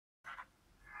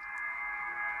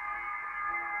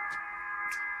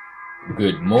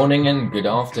Good morning and good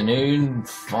afternoon,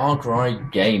 Far Cry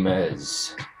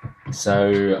gamers.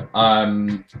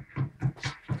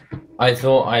 I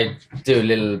thought I'd do a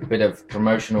little bit of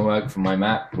promotional work for my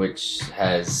map, which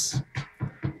has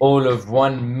all of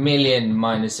 1 million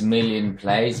minus a million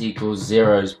plays equals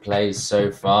 0 plays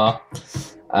so far.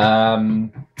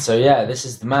 So yeah, this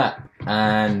is the map,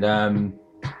 and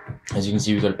as you can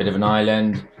see, we've got a bit of an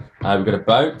island. We've got a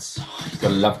boat. You've got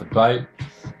to love the boat.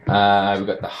 We've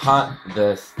got the hut,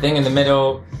 the thing in the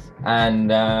middle, and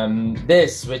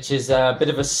this, which is a bit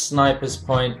of a sniper's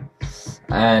point.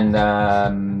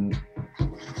 And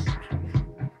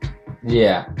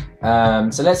yeah,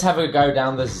 so let's have a go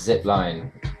down the zip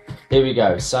line. Here we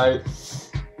go. So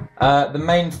the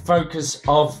main focus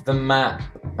of the map,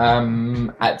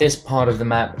 at this part of the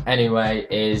map anyway,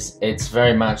 is it's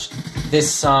very much this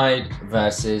side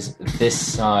versus this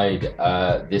side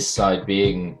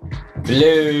being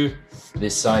blue,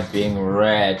 this side being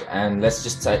red. And let's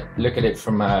just look at it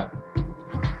from a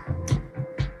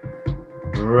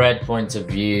red point of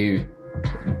view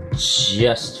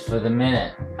just for the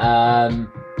minute.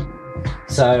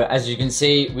 So as you can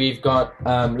see, we've got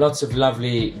lots of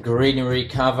lovely greenery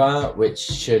cover, which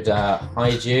should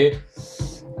hide you,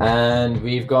 and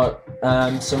we've got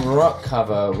some rock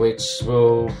cover, which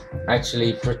will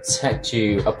actually protect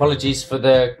you. Apologies for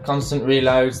the constant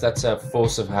reloads, that's a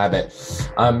force of habit.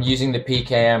 I'm using the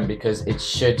PKM because it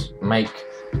should make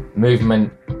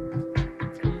movement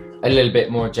a little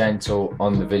bit more gentle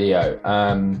on the video.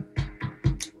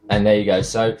 And there you go.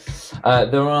 So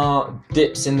there are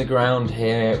dips in the ground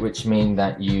here, which mean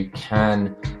that you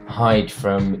can hide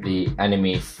from the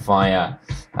enemy fire,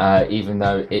 even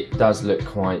though it does look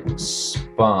quite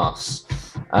sparse.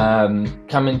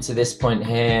 Coming to this point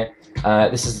here,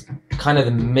 this is kind of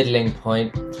the middling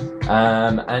point,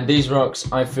 and these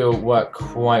rocks I feel work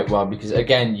quite well because,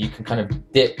 again, you can kind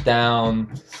of dip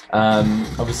down.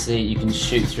 Obviously you can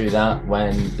shoot through that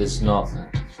when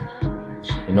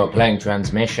you're not playing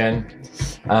transmission.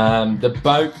 The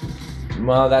boat,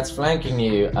 well, that's flanking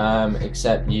you,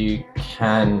 except you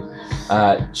can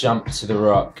jump to the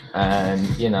rock, and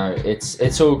you know,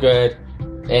 it's all good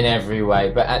in every way,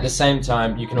 but at the same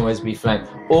time you can always be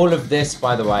flanked. All of this,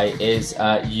 by the way, is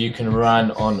you can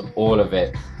run on all of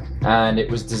it, and it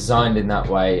was designed in that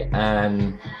way.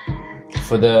 And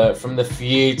from the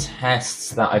few tests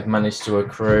that I've managed to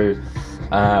accrue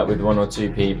with 1 or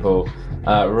 2 people,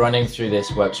 running through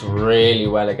this works really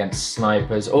well against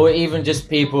snipers, or even just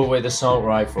people with assault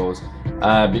rifles,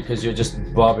 because you're just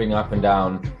bobbing up and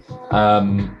down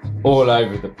all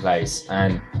over the place,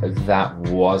 and that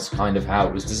was kind of how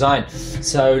it was designed.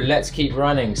 So let's keep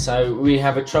running. So we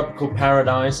have a tropical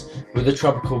paradise with a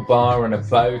tropical bar and a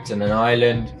boat and an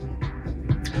island.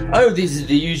 Oh, these are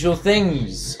the usual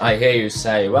things, I hear you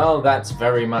say. Well, that's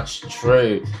very much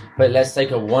true, but let's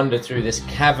take a wander through this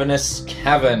cavernous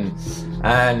cavern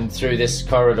and through this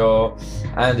corridor,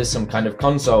 and there's some kind of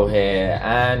console here,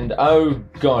 and oh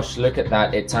gosh, look at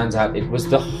that. It turns out it was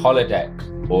the holodeck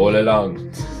all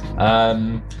along.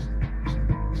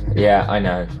 Yeah, I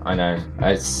know,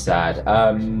 it's sad,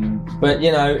 but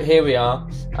you know, here we are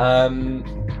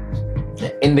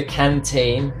in the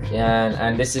canteen,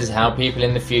 and this is how people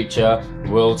in the future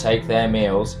will take their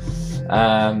meals.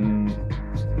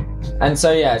 And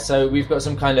so yeah, so we've got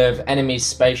some kind of enemy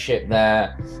spaceship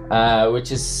there, which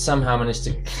has somehow managed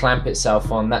to clamp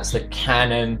itself on. That's the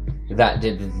cannon that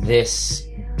did this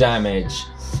damage,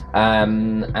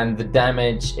 and the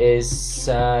damage is,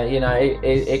 you know,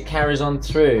 it carries on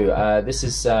through. This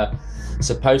is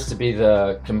supposed to be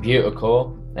the computer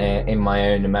core, in my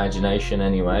own imagination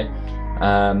anyway.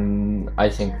 I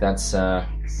think that's the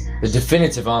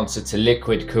definitive answer to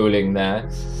liquid cooling there.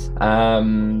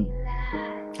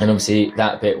 And obviously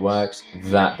that bit works,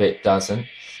 that bit doesn't.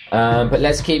 But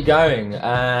let's keep going,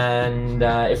 and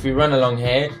if we run along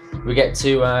here, we get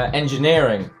to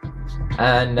engineering,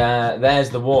 and there's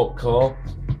the warp core,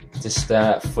 just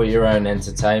for your own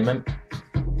entertainment,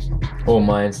 or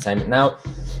my entertainment. Now,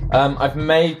 I've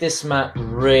made this map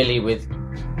really with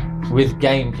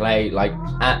gameplay like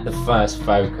at the first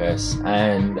focus,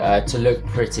 and to look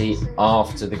pretty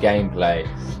after the gameplay,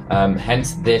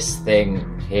 hence this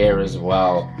thing here as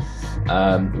well,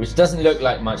 which doesn't look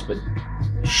like much but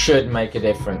should make a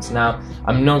difference. Now,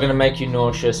 I'm not going to make you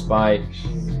nauseous by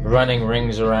running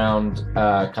rings around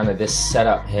kind of this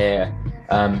setup here,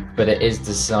 but it is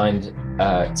designed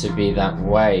to be that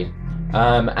way.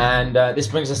 And this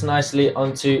brings us nicely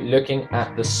onto looking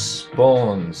at the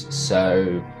spawns.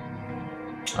 So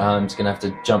I'm just going to have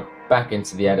to jump back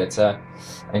into the editor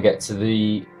and get to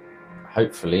the,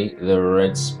 hopefully, the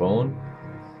red spawn.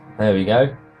 There we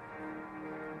go.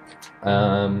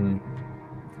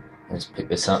 Let's pick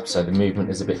this up so the movement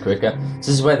is a bit quicker. This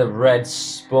is where the reds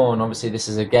spawn. Obviously this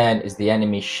is the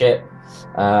enemy ship.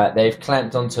 They've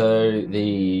clamped onto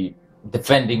the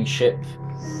defending ship,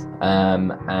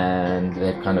 and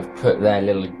they've kind of put their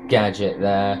little gadget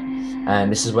there,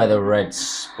 and this is where the reds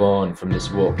spawn from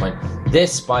this warp point.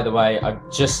 This, by the way, I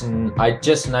just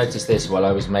noticed this while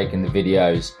I was making the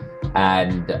videos,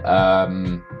 and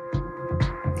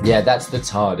yeah, that's the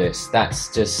TARDIS.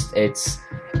 That's just, it's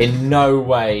in no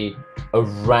way a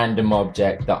random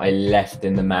object that I left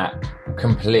in the map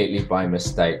completely by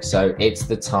mistake. So it's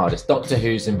the TARDIS. Doctor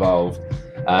Who's involved,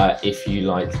 if you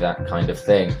like that kind of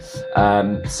thing.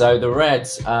 So the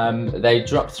reds, they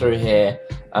drop through here.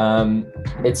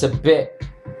 It's a bit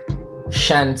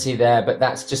shanty there, but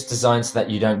that's just designed so that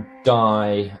you don't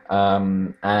die.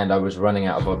 And I was running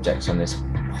out of objects on this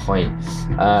point.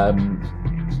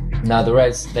 Now the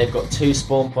reds, they've got 2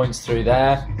 spawn points through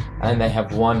there, and they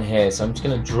have 1 here. So I'm just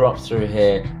going to drop through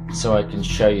here so I can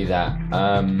show you that.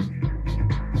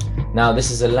 Now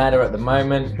this is a ladder at the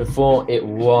moment. Before it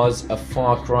was a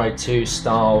Far Cry 2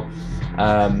 style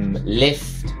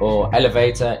lift or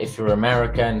elevator if you're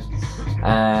American,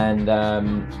 and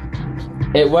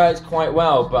it worked quite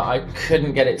well, but I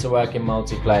couldn't get it to work in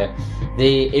multiplayer.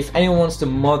 If anyone wants to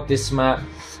mod this map,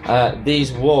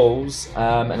 these walls,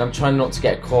 and I'm trying not to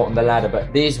get caught on the ladder,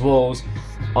 but these walls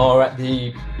are at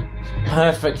the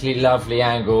perfectly lovely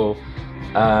angle,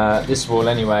 this wall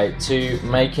anyway, to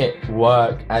make it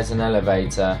work as an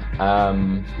elevator,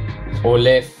 or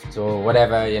lift, or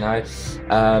whatever, you know.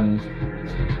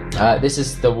 This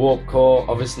is the warp core,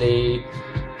 obviously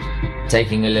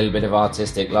taking a little bit of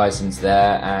artistic license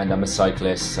there, and I'm a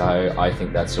cyclist, so I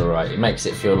think that's alright. It makes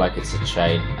it feel like it's a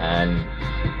chain, and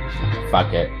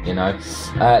fuck it, you know.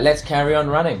 Let's carry on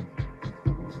running.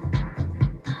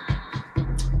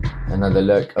 Another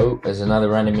look. Oh, there's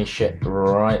another enemy ship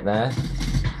right there.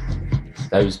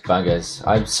 Those buggers.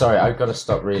 I'm sorry, I've got to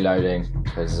stop reloading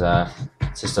because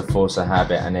it's just a force of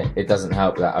habit, and it doesn't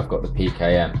help that I've got the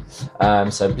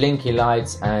PKM. So blinky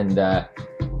lights and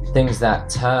things that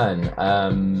turn.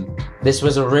 This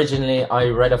was originally, I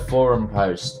read a forum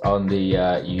post on the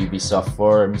Ubisoft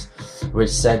forums which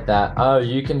said that, oh,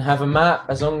 you can have a map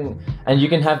and you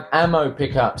can have ammo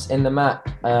pickups in the map.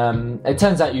 It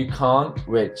turns out you can't,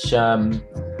 which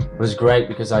was great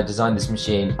because I designed this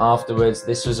machine afterwards.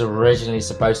 This was originally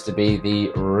supposed to be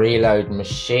the reload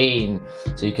machine,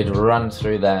 so you could run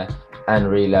through there and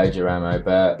reload your ammo,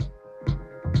 but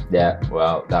yeah,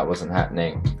 well, that wasn't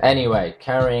happening. Anyway,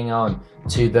 carrying on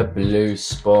to the blue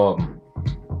spawn.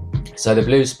 So the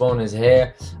blue spawn is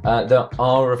here. There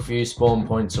are a few spawn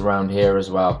points around here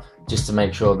as well, just to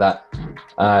make sure that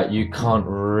you can't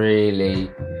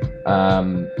really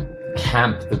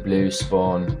camp the blue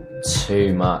spawn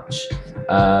too much.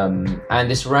 And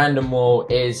this random wall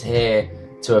is here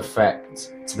to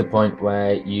affect to the point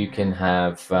where you can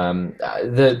have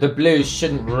the blues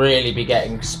shouldn't really be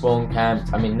getting spawn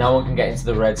camped. I mean, no one can get into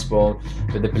the red spawn,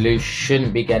 but the blues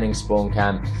shouldn't be getting spawn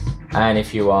camped, and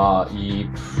if you are, you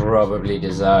probably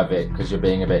deserve it because you're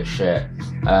being a bit shit.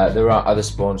 There are other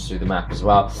spawns through the map as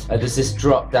well. There's this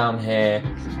drop down here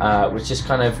which just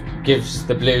kind of gives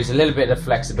the blues a little bit of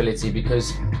flexibility,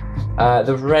 because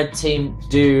the red team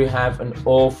do have an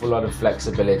awful lot of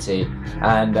flexibility,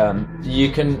 and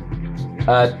you can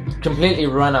completely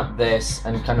run up this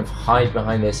and kind of hide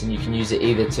behind this, and you can use it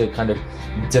either to kind of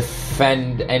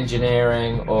defend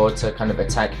engineering or to kind of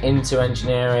attack into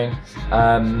engineering.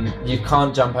 You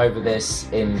can't jump over this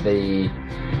in the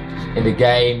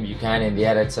game. You can in the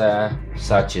editor,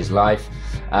 such is life.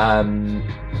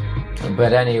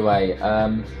 But anyway,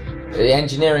 the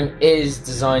engineering is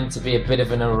designed to be a bit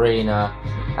of an arena,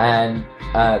 and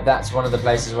that's one of the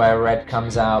places where red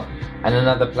comes out. And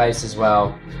another place as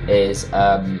well is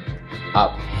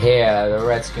up here. The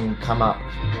reds can come up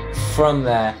from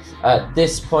there.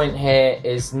 This point here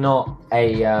is not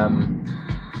a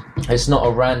it's not a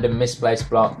random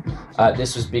misplaced block.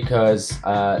 This was because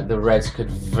the reds could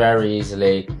very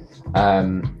easily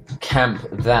camp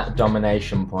that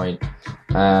domination point,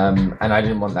 and I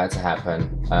didn't want that to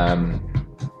happen.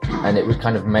 And it would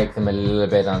kind of make them a little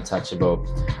bit untouchable.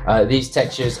 These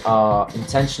textures are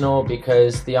intentional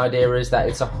because the idea is that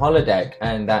it's a holodeck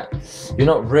and that you're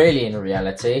not really in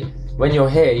reality. When you're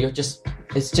here,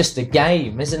 it's just a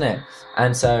game, isn't it?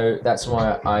 And so that's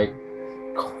why I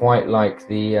quite like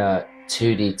the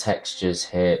 2D textures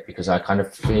here, because I kind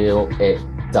of feel it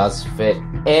does fit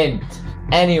in.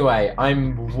 Anyway,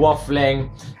 I'm waffling,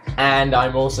 and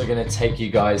I'm also going to take you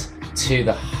guys to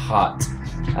the hut.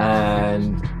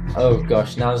 And oh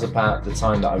gosh, now's about the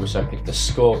time that I wish I picked the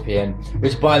Scorpion,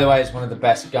 which by the way is one of the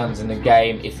best guns in the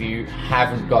game. If you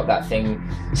haven't got that thing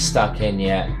stuck in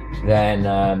yet, then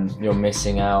you're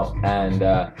missing out. And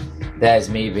there's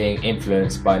me being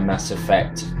influenced by Mass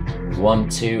Effect 1,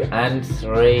 2 and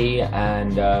 3,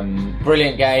 and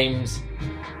brilliant games.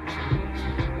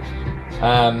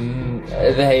 One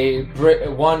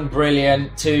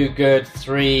brilliant, 2 good,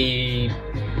 3,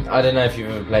 I don't know if you've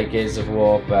ever played Gears of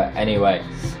War, but anyway,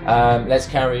 let's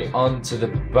carry on to the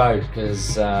boat,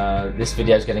 because this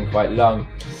video is getting quite long.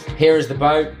 Here is the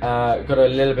boat. Got a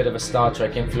little bit of a Star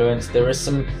Trek influence. There is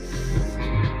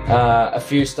a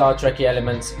few Star Trek-y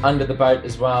elements under the boat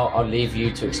as well. I'll leave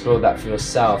you to explore that for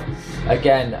yourself.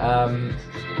 Again,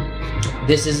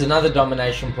 this is another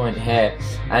domination point here,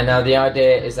 and now the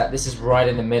idea is that this is right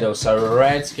in the middle, so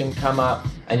reds can come up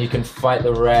and you can fight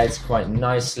the reds quite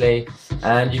nicely,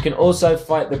 and you can also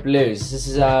fight the blues. This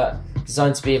is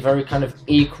designed to be a very kind of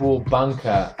equal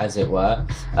bunker, as it were.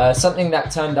 Something that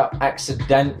turned up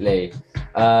accidentally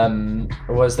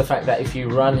was the fact that if you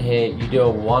run here, you do a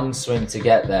 1 swim to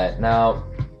get there. Now,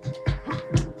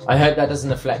 I hope that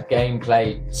doesn't affect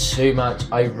gameplay too much.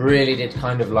 I really did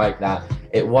kind of like that.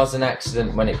 It was an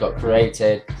accident when it got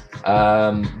created,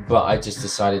 but I just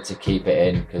decided to keep it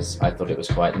in because I thought it was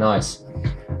quite nice.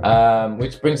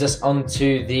 Which brings us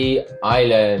onto the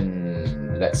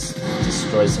island. Let's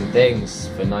destroy some things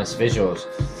for nice visuals.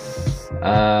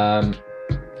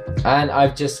 And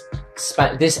I've just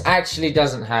this actually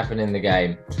doesn't happen in the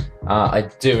game. I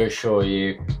do assure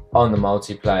you, on the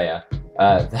multiplayer,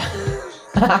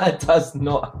 that does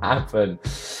not happen.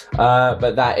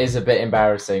 But that is a bit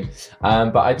embarrassing.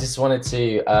 But I just wanted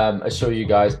to assure you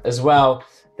guys as well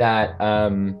that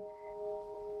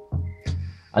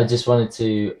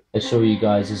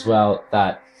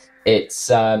it's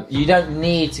you don't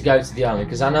need to go to the island,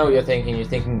 because I know what you're thinking. You're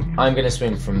thinking, I'm going to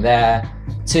swim from there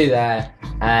to there,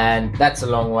 and that's a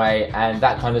long way, and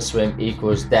that kind of swim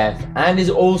equals death, and is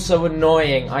also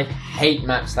annoying. I hate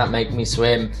maps that make me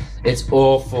swim. It's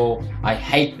awful. I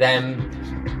hate them.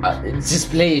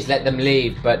 Just please let them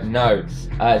leave. But no,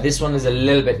 this one is a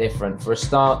little bit different. For a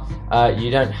start, you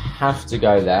don't have to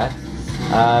go there.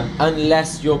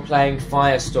 Unless you're playing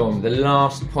Firestorm. The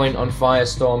last point on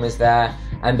Firestorm is there,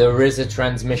 and there is a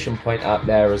transmission point up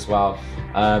there as well.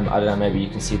 I don't know, maybe you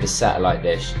can see the satellite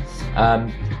dish.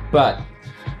 But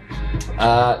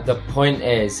the point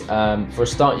is, for a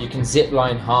start, you can zip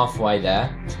line halfway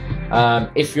there.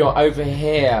 If you're over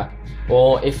here,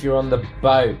 or if you're on the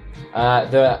boat,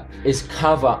 there is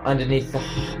cover underneath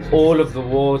all of the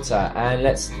water, and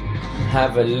let's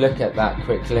have a look at that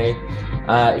quickly.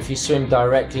 If you swim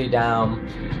directly down,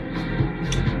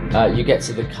 you get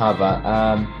to the cover.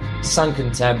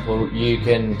 Sunken Temple, you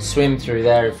can swim through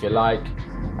there if you like.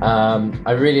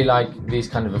 I really like these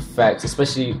kind of effects,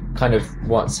 especially kind of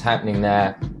what's happening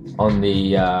there on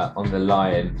the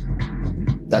lion.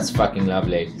 That's fucking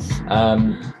lovely.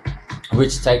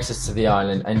 Which takes us to the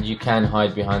island, and you can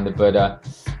hide behind the Buddha.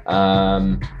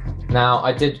 Now,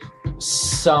 I did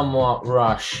somewhat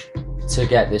rush to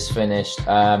get this finished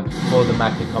for the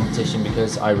Macca competition,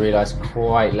 because I realised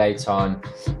quite late on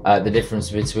the difference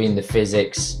between the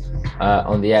physics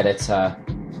on the editor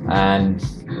and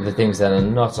the things that are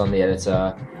not on the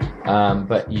editor.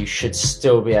 But you should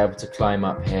still be able to climb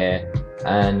up here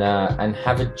and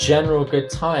have a general good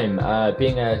time.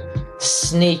 Being a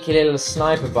sneaky little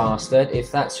sniper bastard,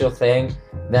 if that's your thing,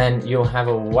 then you'll have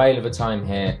a whale of a time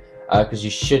here, because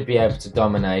you should be able to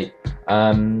dominate.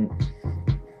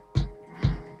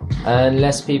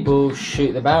 Unless people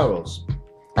shoot the barrels,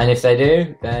 and if they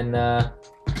do, then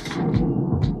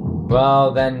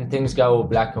well, then things go all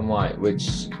black and white,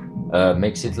 which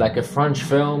makes it like a French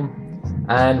film.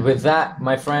 And with that,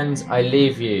 my friends, I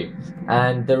leave you.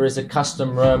 And there is a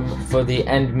custom room for the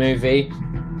end movie,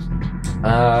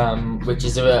 which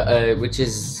is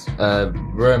a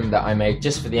room that I made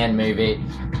just for the end movie.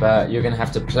 But you're gonna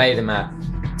have to play the map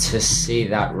to see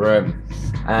that room.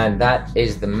 And that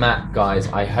is the map, guys.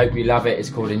 I hope you love it. It's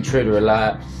called Intruder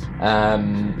Alert.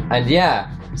 And yeah,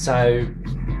 so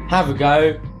have a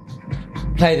go,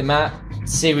 play the map,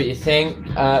 see what you think.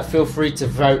 Feel free to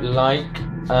vote like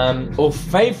or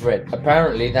favourite.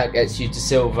 Apparently that gets you to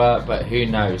silver, but who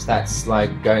knows, that's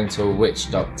like going to a witch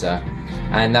doctor.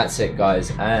 And that's it,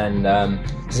 guys. And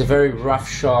it's a very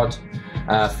roughshod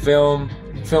film,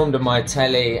 filmed on my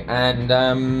telly, and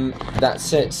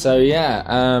that's it. So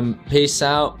yeah, peace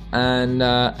out, and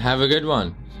have a good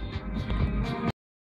one.